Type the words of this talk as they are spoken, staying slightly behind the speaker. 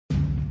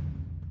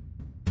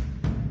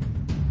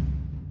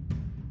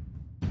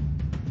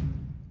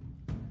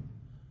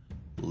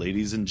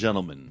ladies and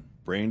gentlemen,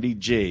 Brandy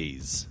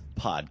J's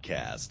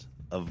podcast,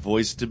 A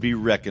Voice to Be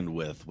Reckoned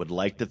With, would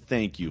like to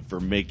thank you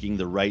for making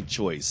the right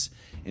choice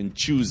in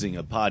choosing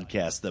a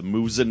podcast that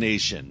moves a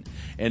nation.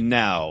 And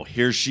now,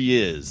 here she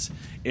is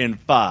in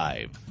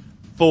 5,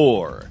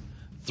 4,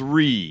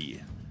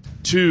 3,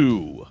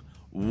 2,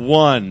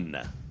 1.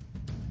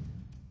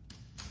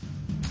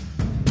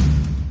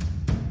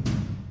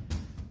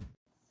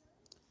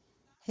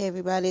 Hey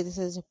everybody, this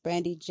is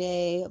Brandy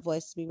J, A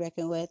Voice to Be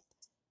Reckoned With.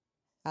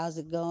 How's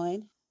it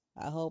going?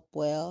 I hope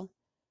well.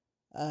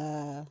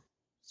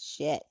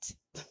 Shit.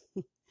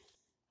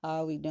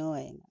 How are we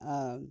doing?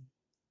 In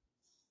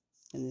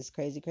this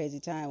crazy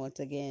time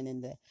once again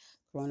in the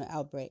corona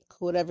outbreak.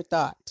 Who would ever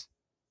thought?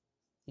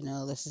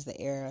 This is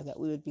the era that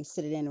we would be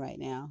sitting in right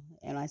now.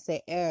 And when I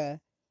say era,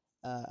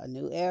 a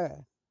new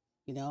era.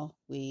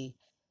 We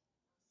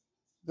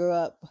grew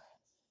up,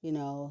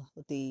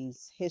 with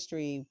these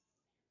history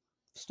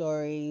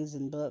stories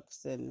and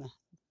books and,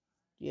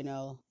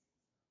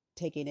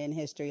 taking in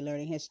history,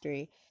 learning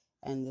history,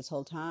 and this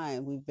whole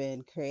time we've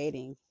been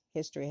creating.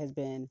 History has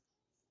been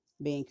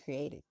being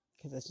created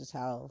because that's just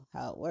how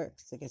it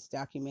works. It gets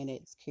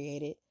documented, it's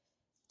created.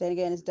 Then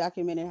again, it's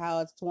documented how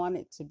it's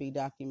wanted to be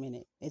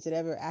documented. Is it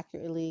ever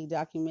accurately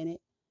documented?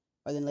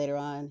 Or then later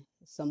on,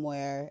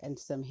 somewhere in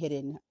some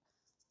hidden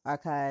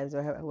archives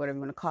or whatever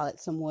you want to call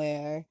it,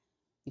 somewhere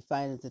you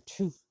find the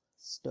truth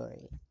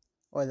story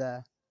or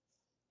the,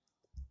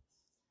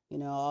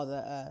 all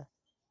the,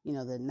 the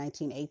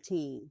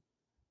 1918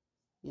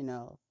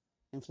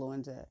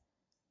 influenza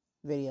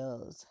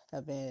videos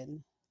have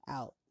been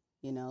out,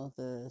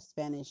 the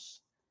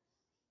Spanish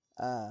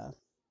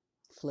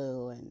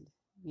flu and,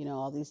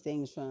 all these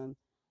things from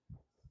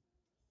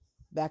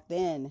back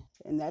then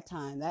in that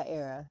time, that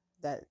era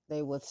that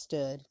they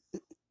withstood,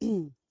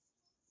 the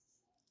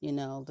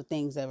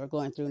things that we're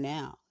going through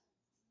now.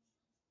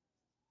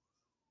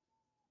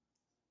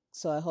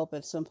 So I hope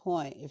at some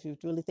point, if you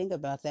really think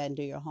about that and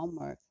do your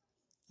homework,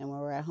 and when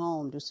we're at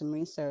home, do some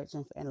research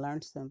and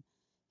learn some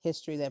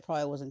history that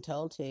probably wasn't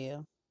told to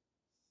you.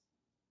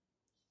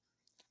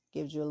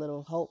 Gives you a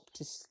little hope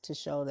to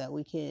show that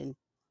we can,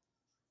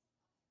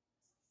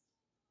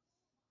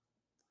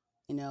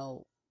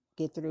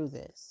 get through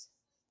this,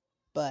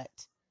 but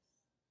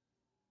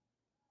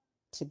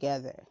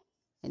together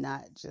and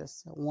not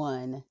just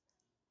one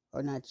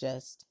or not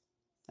just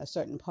a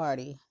certain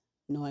party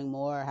knowing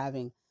more or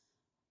having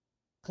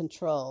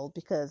control,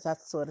 because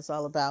that's what it's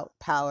all about,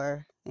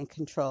 power and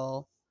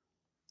control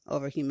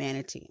over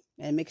humanity.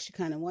 And it makes me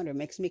kind of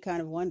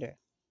wonder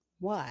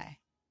why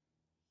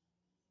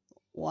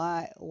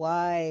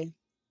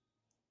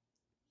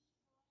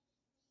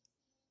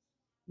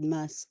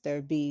must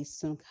there be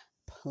some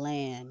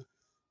plan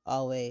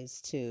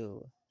always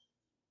to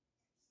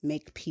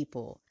make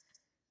people,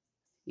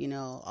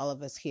 all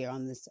of us here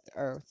on this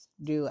earth,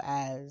 do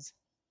as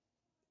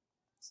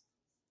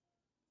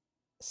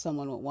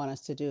someone would want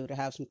us to do, to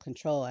have some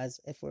control, as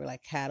if we're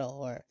like cattle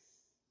or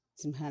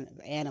some kind of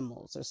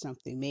animals or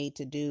something, made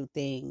to do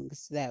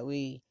things that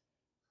we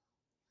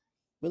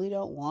really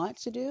don't want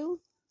to do.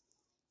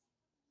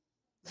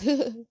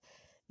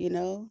 you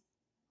know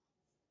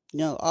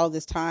all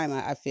this time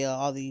I feel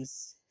all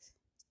these,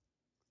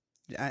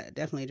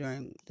 definitely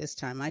during this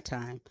time, my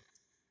time,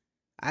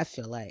 I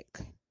feel like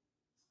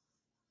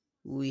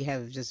we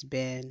have just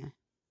been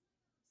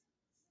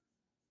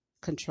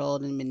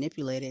controlled and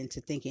manipulated into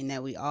thinking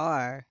that we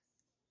are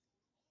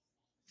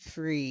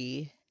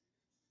free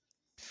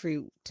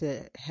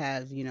to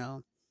have,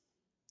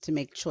 to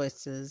make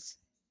choices.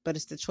 But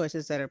it's the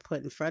choices that are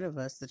put in front of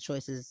us, the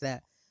choices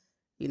that,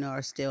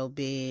 are still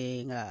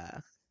being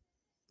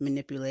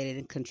manipulated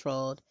and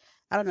controlled.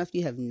 I don't know if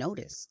you have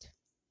noticed,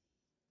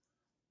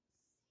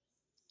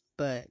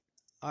 but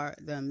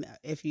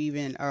if you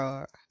even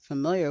are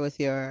familiar with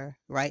your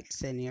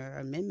rights and your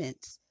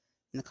amendments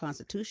in the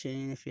Constitution,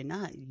 and if you're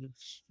not, you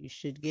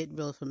should get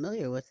real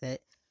familiar with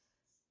it,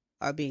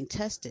 are being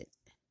tested.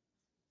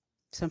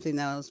 Something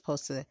that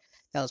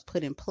was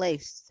put in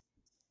place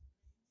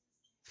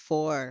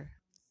for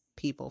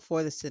people,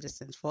 for the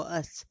citizens, for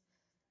us,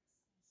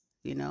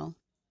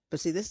 But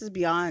see, this is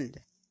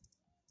beyond,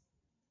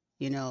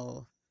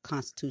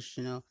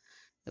 constitutional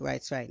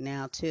rights right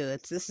now too.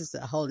 This is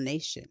a whole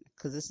nation,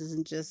 because this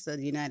isn't just the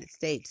United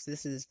States.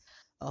 This is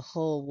a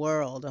whole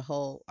world.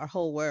 Our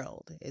whole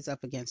world is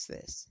up against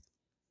this,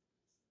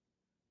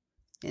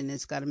 and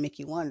it's got to make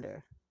you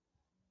wonder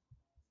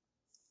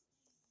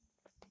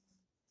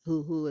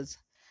who is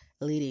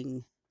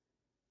leading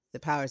the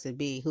powers that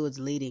be, who is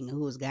leading,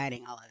 who is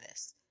guiding all of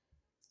this.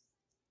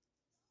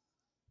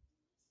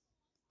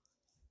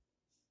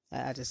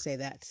 I just say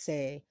that to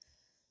say.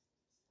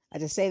 I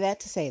just say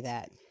that to say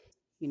that.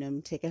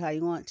 Take it how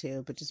you want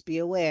to, but just be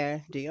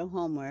aware. Do your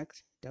homework.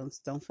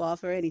 Don't fall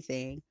for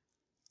anything,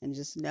 and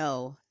just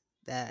know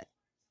that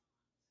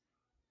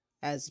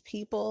as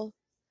people,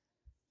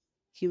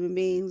 human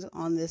beings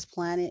on this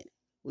planet,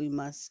 we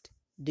must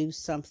do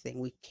something.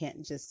 We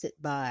can't just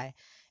sit by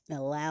and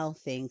allow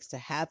things to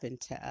happen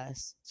to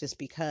us just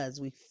because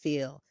we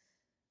feel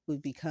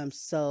we've become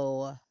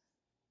so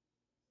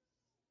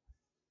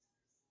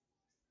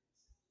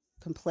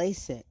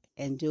complacent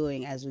in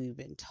doing as we've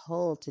been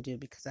told to do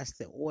because that's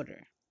the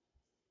order,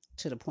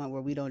 to the point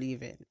where we don't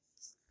even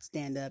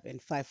stand up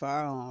and fight for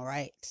our own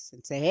rights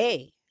and say,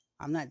 hey,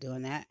 I'm not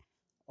doing that,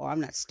 or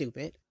I'm not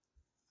stupid.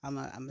 I'm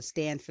a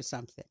stand for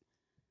something.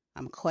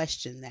 I'm a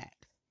question that.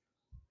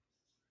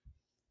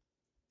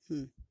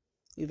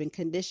 We've been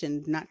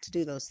conditioned not to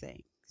do those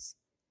things.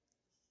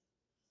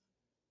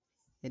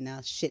 And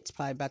now shit's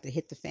probably about to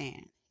hit the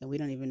fan, and we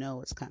don't even know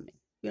what's coming.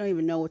 We don't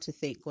even know what to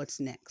think, what's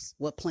next,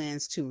 what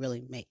plans to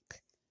really make.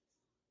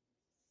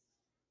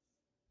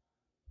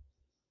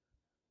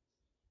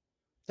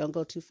 Don't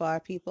go too far,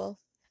 people.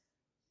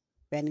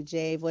 Brandy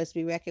J, voice to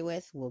be reckoned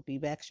with. We'll be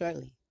back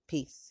shortly.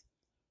 Peace.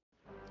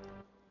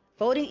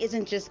 Voting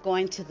isn't just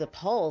going to the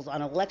polls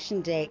on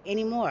election day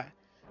anymore.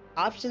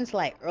 Options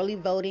like early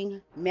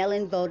voting,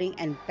 mail-in voting,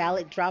 and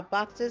ballot drop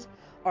boxes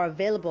are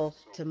available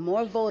to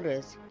more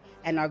voters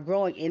and are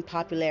growing in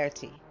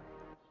popularity.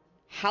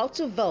 How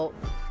to Vote,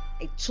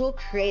 a tool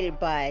created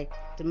by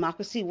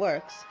Democracy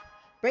Works,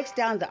 breaks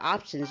down the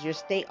options your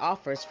state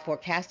offers for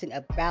casting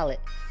a ballot,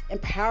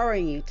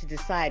 empowering you to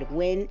decide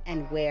when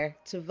and where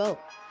to vote.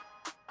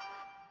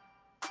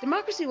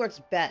 Democracy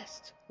works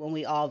best when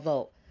we all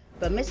vote,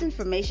 but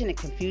misinformation and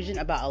confusion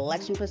about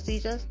election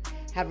procedures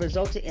have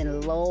resulted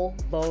in low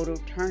voter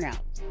turnout.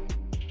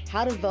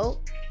 How to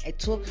Vote, a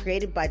tool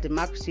created by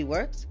Democracy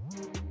Works,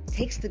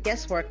 takes the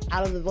guesswork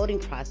out of the voting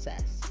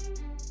process.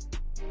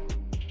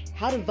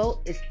 How to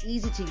Vote is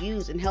easy to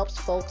use and helps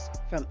folks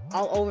from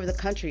all over the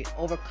country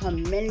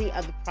overcome many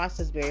of the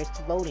process barriers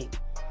to voting.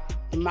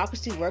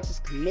 Democracy Works is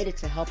committed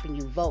to helping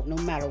you vote no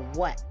matter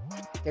what.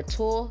 Their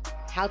tool,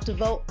 How to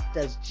Vote,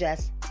 does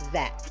just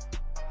that.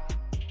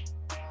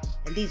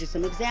 And these are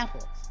some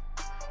examples.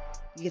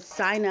 You can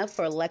sign up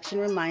for election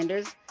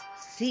reminders,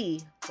 see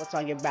what's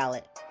on your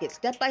ballot, get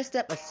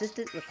step-by-step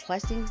assistance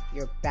requesting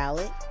your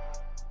ballot,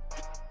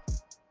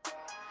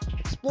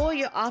 explore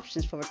your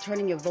options for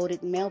returning your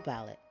voted mail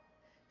ballot,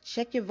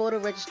 check your voter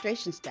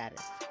registration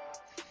status,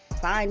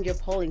 find your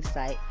polling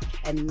site,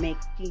 and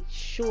making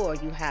sure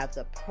you have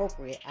the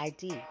appropriate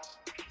ID.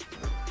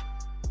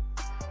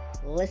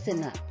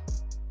 Listen up.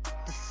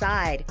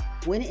 Decide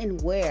when and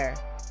where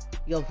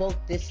you'll vote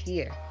this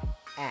year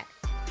at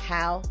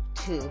howto.vote.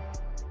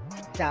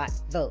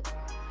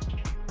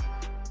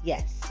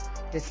 Yes,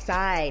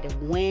 decide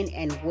when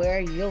and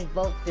where you'll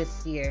vote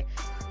this year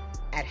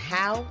at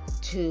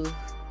howto.vote.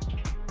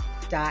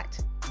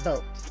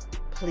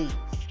 Please,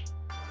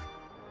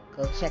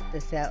 go check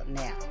this out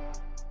now.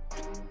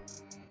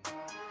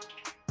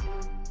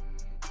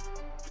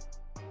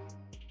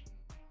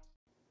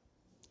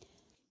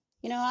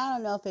 I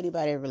don't know if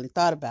anybody really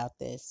thought about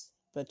this,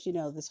 but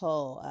this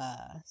whole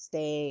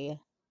stay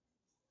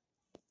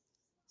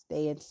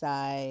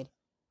inside,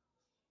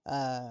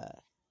 semi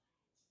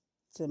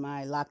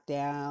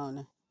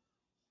lockdown,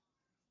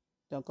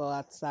 don't go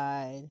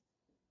outside,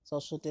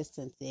 social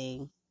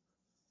distancing,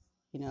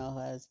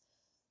 has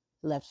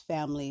left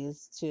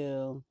families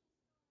to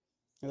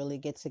really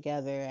get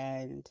together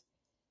and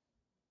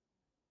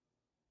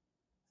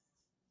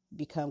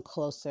become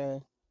closer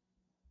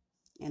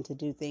and to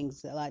do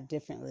things a lot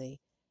differently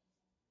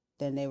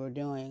than they were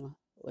doing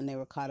when they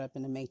were caught up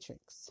in the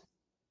matrix.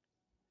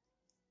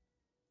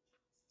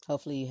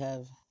 Hopefully you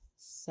have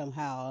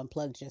somehow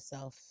unplugged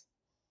yourself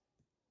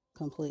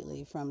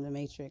completely from the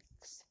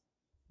matrix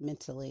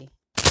mentally.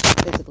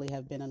 Physically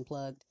have been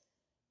unplugged.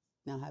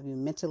 Now have you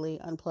mentally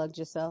unplugged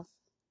yourself?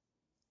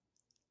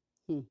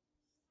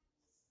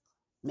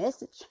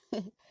 Message.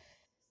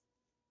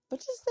 But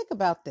just think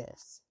about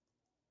this.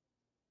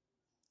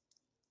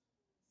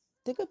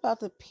 Think about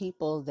the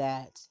people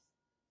that,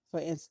 for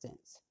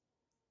instance,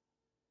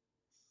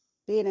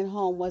 being at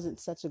home wasn't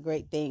such a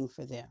great thing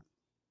for them.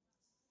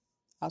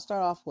 I'll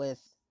start off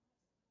with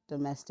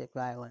domestic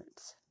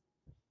violence.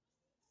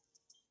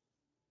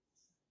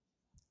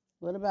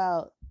 What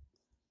about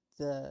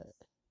the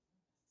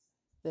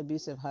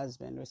abusive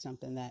husband or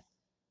something that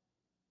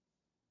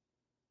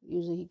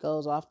usually he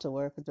goes off to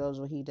work or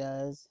does what he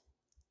does?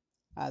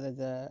 Either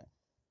the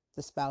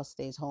spouse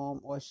stays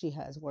home or she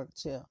has work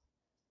too.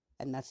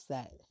 And that's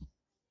that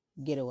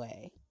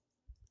getaway.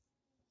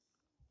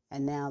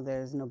 And now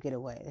there's no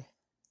getaway.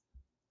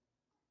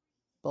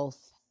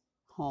 Both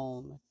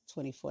home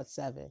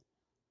 24/7.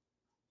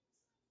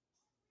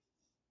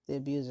 The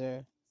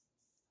abuser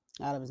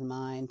out of his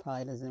mind,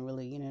 probably doesn't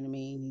really, you know what I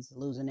mean? He's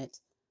losing it.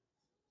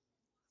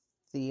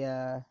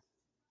 The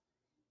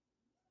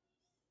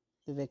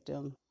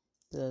victim,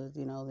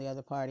 the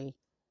other party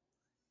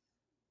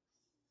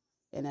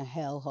in a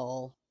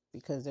hellhole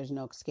because there's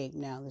no escape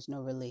now. There's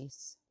no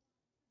release.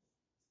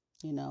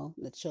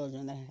 The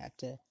children that have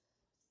to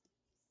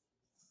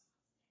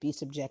be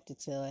subjected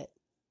to it.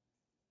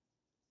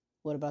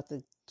 What about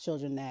the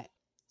children that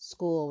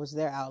school was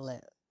their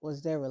outlet,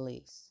 was their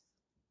release?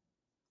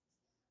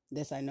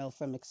 This I know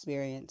from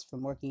experience,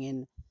 from working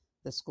in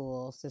the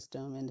school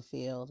system, in the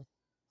field,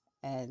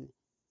 and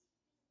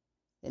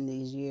in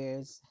these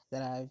years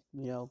that I've,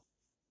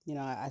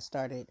 I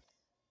started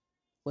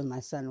when my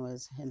son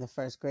was in the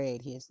first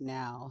grade. He is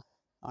now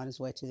on his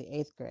way to the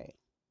eighth grade.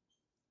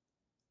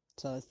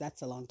 So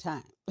that's a long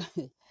time,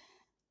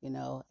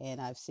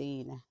 and I've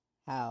seen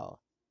how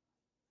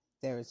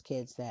there was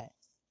kids that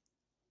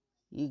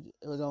it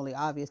was only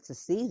obvious to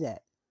see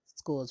that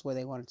school is where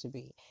they wanted to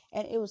be.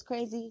 And it was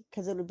crazy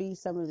because it would be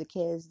some of the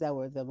kids that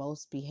were the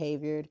most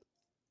behaviored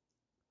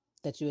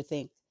that you would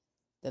think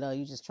that, oh,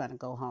 you're just trying to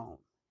go home.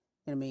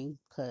 You know what I mean?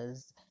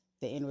 Because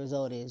the end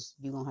result is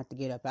you're going to have to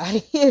get up out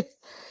of here.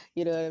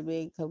 You know what I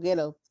mean? Come get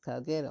them.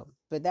 Come get them.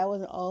 But that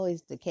wasn't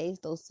always the case.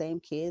 Those same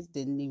kids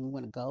didn't even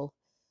want to go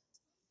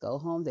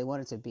home. They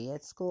wanted to be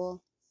at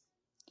school.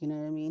 You know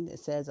what I mean? It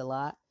says a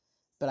lot.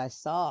 But I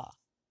saw,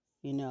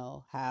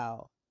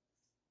 how,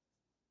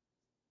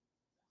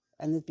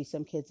 and there'd be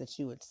some kids that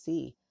you would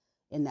see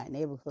in that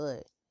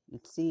neighborhood.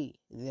 You'd see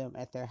them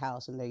at their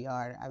house in their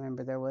yard. I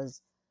remember there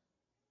was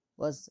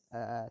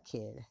a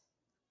kid,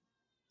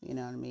 you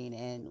know what I mean,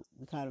 and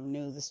we kind of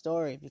knew the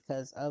story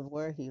because of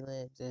where he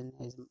lived and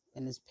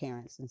his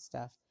parents and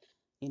stuff,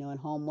 and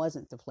home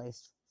wasn't the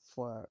place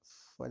for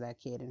that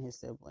kid and his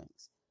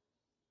siblings.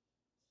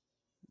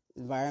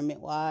 Environment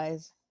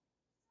wise,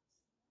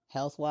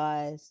 health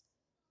wise,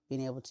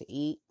 being able to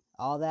eat,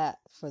 all that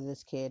for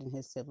this kid and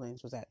his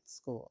siblings was at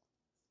school,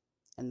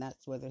 and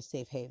that's where their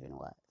safe haven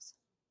was.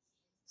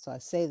 So I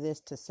say this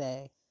to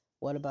say,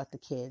 what about the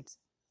kids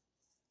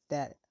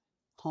that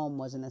home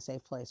wasn't a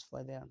safe place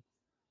for them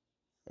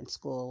and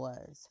school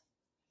was?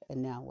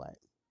 And now what?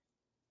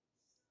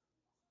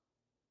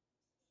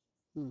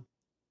 Hmm.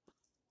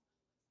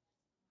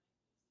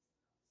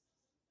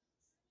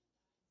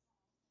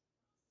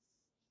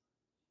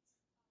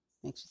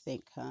 Makes you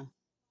think, huh?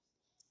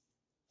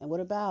 And what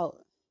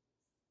about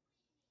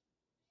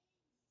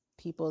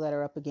people that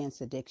are up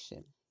against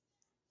addiction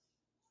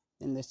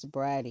and their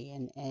sobriety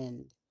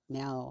and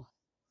now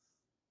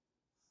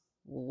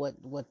what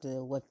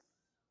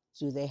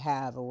do they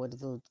have, or what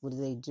do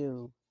they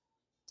do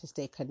to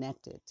stay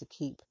connected, to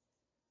keep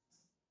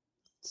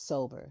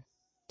sober,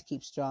 to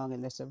keep strong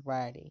in their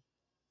sobriety?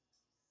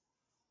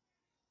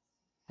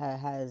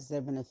 Has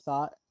there been a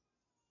thought?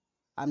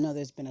 I know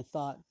there's been a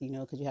thought,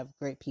 because you have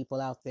great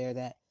people out there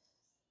that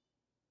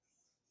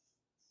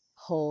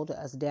hold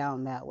us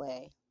down that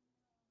way.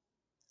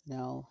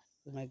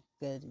 My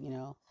good,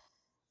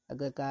 a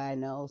good guy I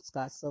know,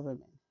 Scott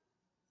Silverman,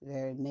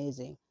 very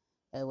amazing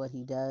at what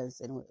he does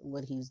and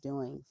what he's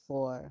doing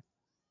for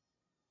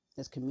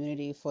his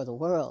community, for the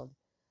world.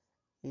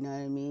 You know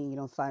what I mean? You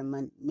don't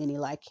find many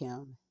like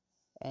him,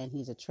 and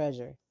he's a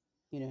treasure.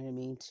 You know what I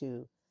mean,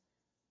 to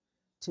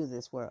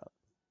this world,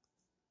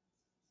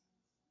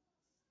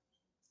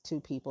 to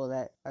people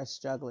that are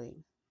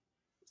struggling,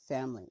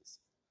 families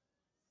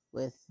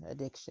with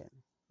addiction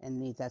and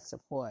need that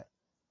support.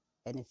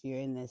 And if you're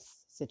in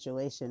this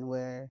situation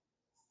where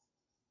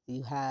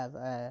you have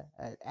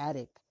an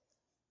addict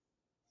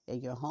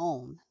in your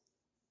home,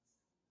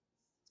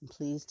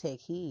 please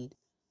take heed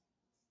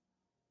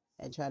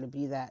and try to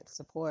be that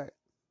support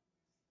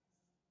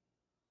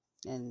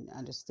and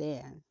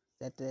understand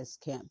that this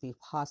can't be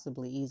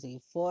possibly easy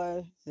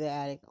for the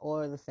addict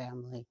or the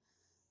family.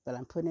 But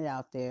I'm putting it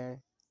out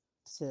there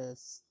to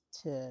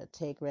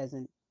take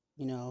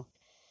you know,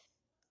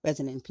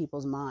 resonant in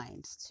people's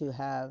minds, to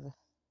have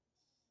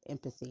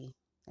empathy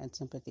and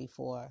sympathy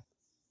for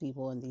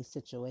people in these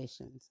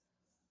situations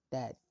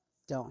that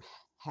don't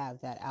have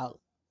that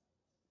outlet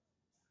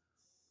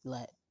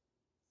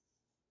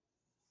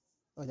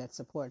or that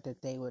support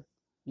that they would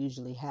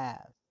usually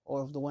have,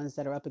 or the ones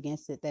that are up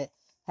against it that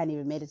hadn't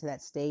even made it to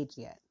that stage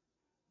yet.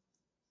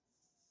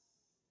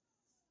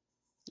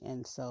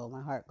 And so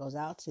my heart goes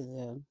out to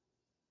them.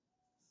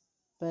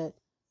 But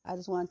I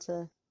just want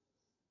to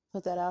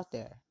put that out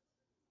there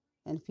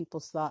in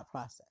people's thought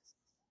process.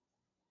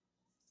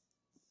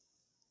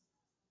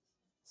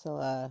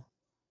 So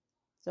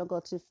don't go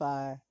too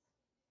far.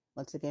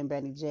 Once again,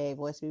 Brandy J,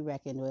 voice to be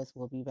reckoned with.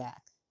 We'll be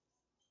back.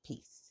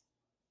 Peace.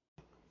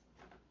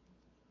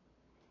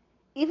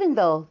 Even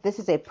though this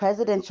is a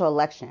presidential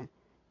election,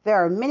 there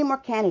are many more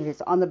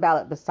candidates on the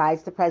ballot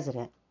besides the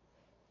president.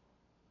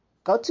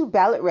 Go to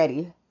Ballot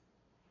Ready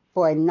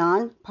for a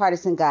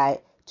nonpartisan guide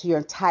to your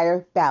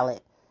entire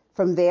ballot.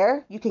 From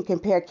there, you can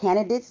compare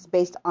candidates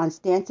based on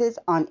stances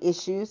on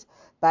issues,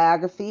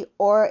 biography,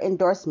 or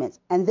endorsements,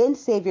 and then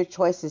save your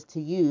choices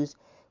to use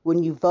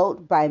when you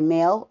vote by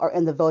mail or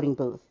in the voting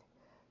booth.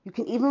 You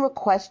can even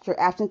request your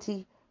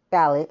absentee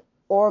ballot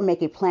or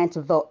make a plan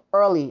to vote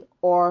early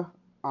or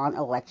on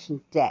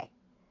election day.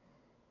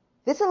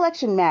 This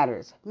election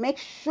matters. Make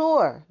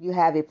sure you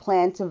have a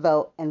plan to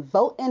vote and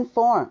vote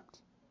informed.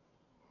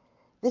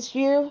 This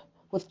year,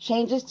 with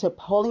changes to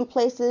polling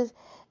places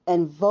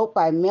and vote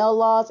by mail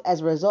laws as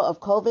a result of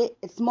COVID,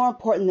 it's more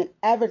important than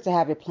ever to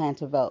have a plan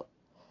to vote.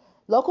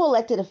 Local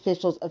elected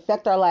officials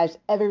affect our lives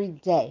every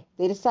day.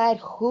 They decide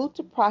who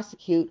to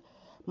prosecute,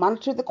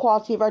 monitor the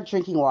quality of our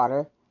drinking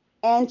water,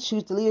 and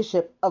choose the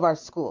leadership of our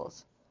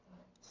schools.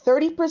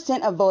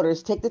 30% of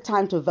voters take the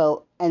time to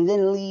vote and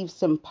then leave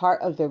some part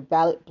of their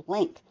ballot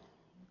blank.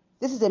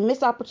 This is a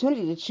missed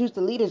opportunity to choose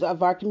the leaders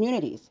of our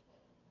communities.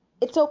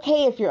 It's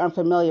okay if you're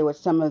unfamiliar with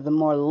some of the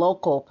more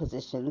local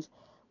positions.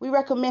 We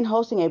recommend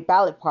hosting a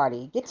ballot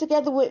party. Get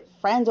together with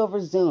friends over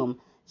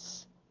Zoom.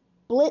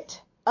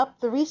 Split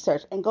up the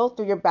research and go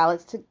through your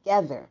ballots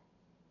together.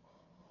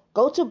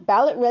 Go to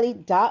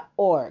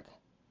ballotready.org.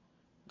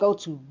 Go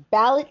to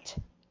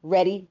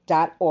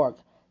ballotready.org.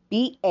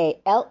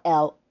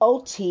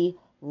 BALLOT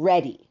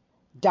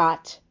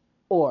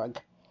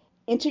ready.org.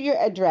 Enter your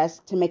address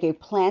to make a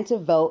plan to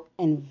vote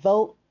and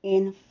vote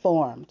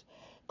informed.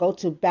 Go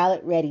to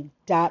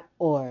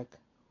ballotready.org.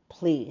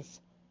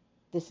 Please,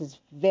 this is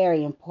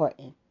very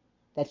important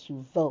that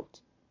you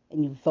vote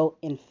and you vote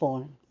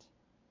informed.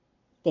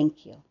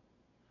 Thank you.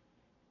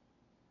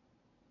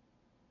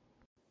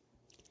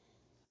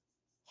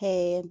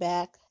 Hey, I'm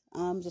back.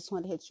 Just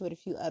wanted to hit you with a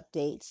few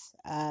updates.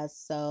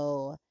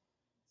 So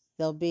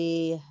there'll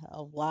be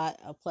a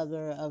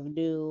plethora of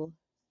new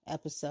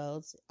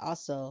episodes,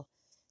 also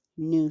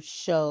new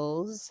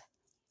shows.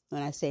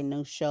 When I say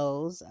new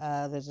shows,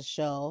 there's a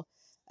show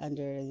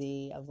under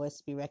the Voice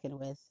to Be Reckoned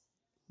With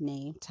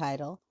name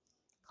title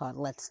called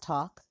Let's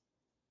Talk.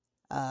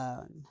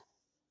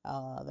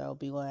 There'll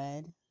be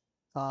one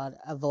called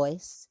A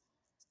Voice.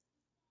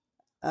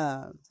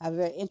 A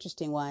very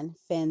interesting one,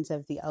 Fins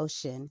of the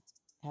Ocean.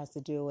 It has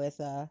to do with,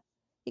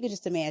 you can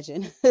just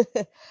imagine,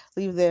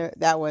 leave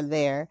that one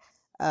there.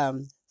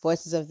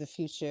 Voices of the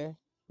Future,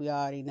 we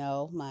already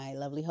know my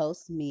lovely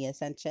host, Mia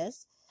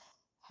Sanchez.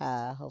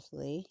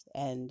 Hopefully,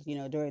 and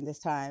during this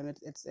time,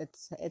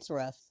 it's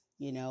rough,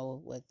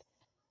 with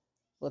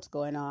what's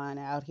going on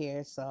out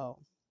here. So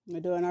we're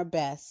doing our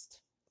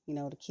best,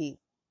 to keep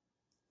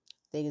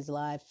things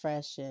live,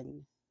 fresh,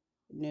 and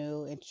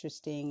new,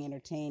 interesting,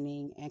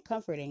 entertaining, and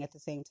comforting at the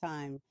same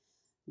time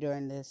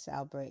during this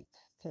outbreak,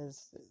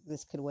 because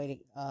this could weigh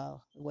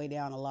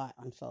down a lot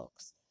on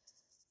folks.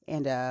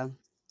 And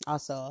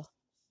also,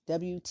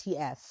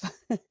 WTF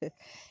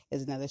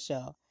is another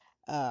show.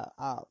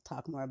 I'll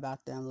talk more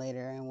about them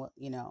later, and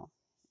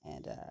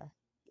and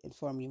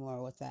inform you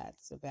more what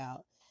that's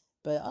about.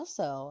 But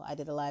also, I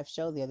did a live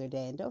show the other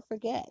day, and don't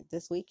forget,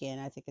 this weekend,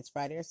 I think it's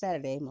Friday or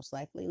Saturday, most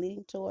likely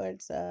leaning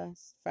towards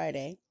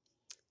Friday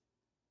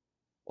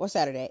or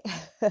Saturday.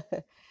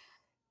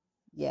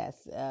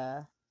 Yes,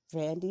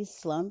 Brandy's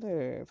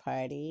slumber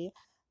party.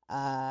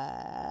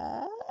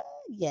 Uh,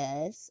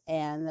 yes,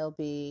 and there'll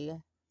be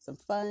some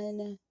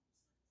fun,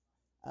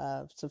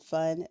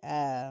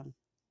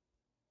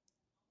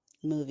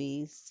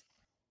 movies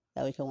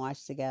that we can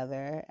watch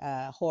together.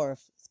 Horror.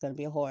 It's going to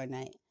be a horror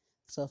night.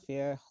 So if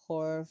you're a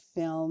horror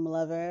film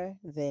lover,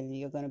 then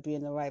you're going to be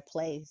in the right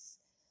place.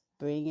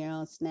 Bring your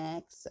own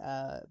snacks.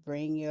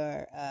 Bring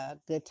your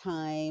good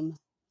time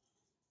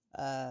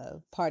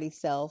party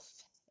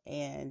self,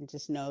 and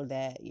just know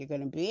that you're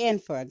going to be in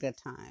for a good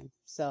time.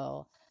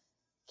 So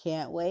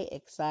can't wait,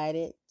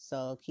 excited.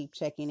 So keep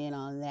checking in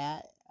on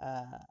that.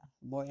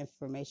 More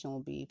information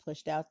will be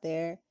pushed out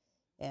there,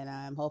 and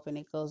I'm hoping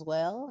it goes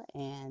well.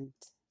 And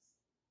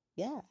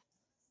yeah,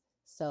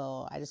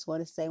 so I just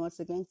want to say once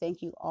again,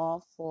 thank you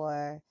all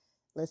for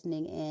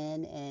listening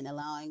in and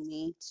allowing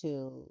me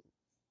to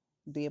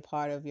be a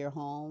part of your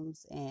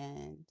homes.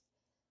 And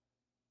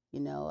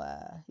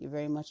you're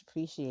very much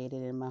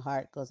appreciated, and my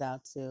heart goes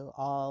out to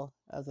all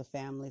of the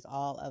families,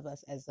 all of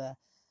us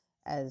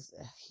as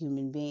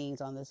human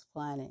beings on this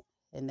planet,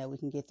 and that we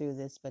can get through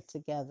this, but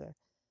together.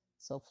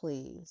 So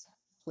please,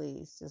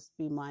 please just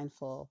be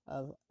mindful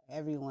of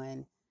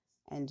everyone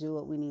and do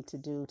what we need to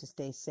do to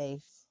stay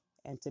safe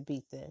and to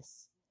beat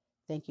this.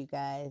 Thank you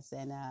guys,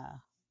 and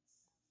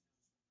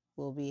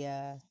we'll be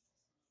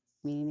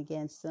meeting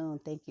again soon.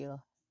 Thank you.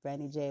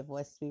 Brandy J,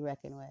 Voice to Be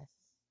Reckoned With,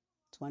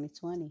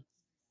 2020.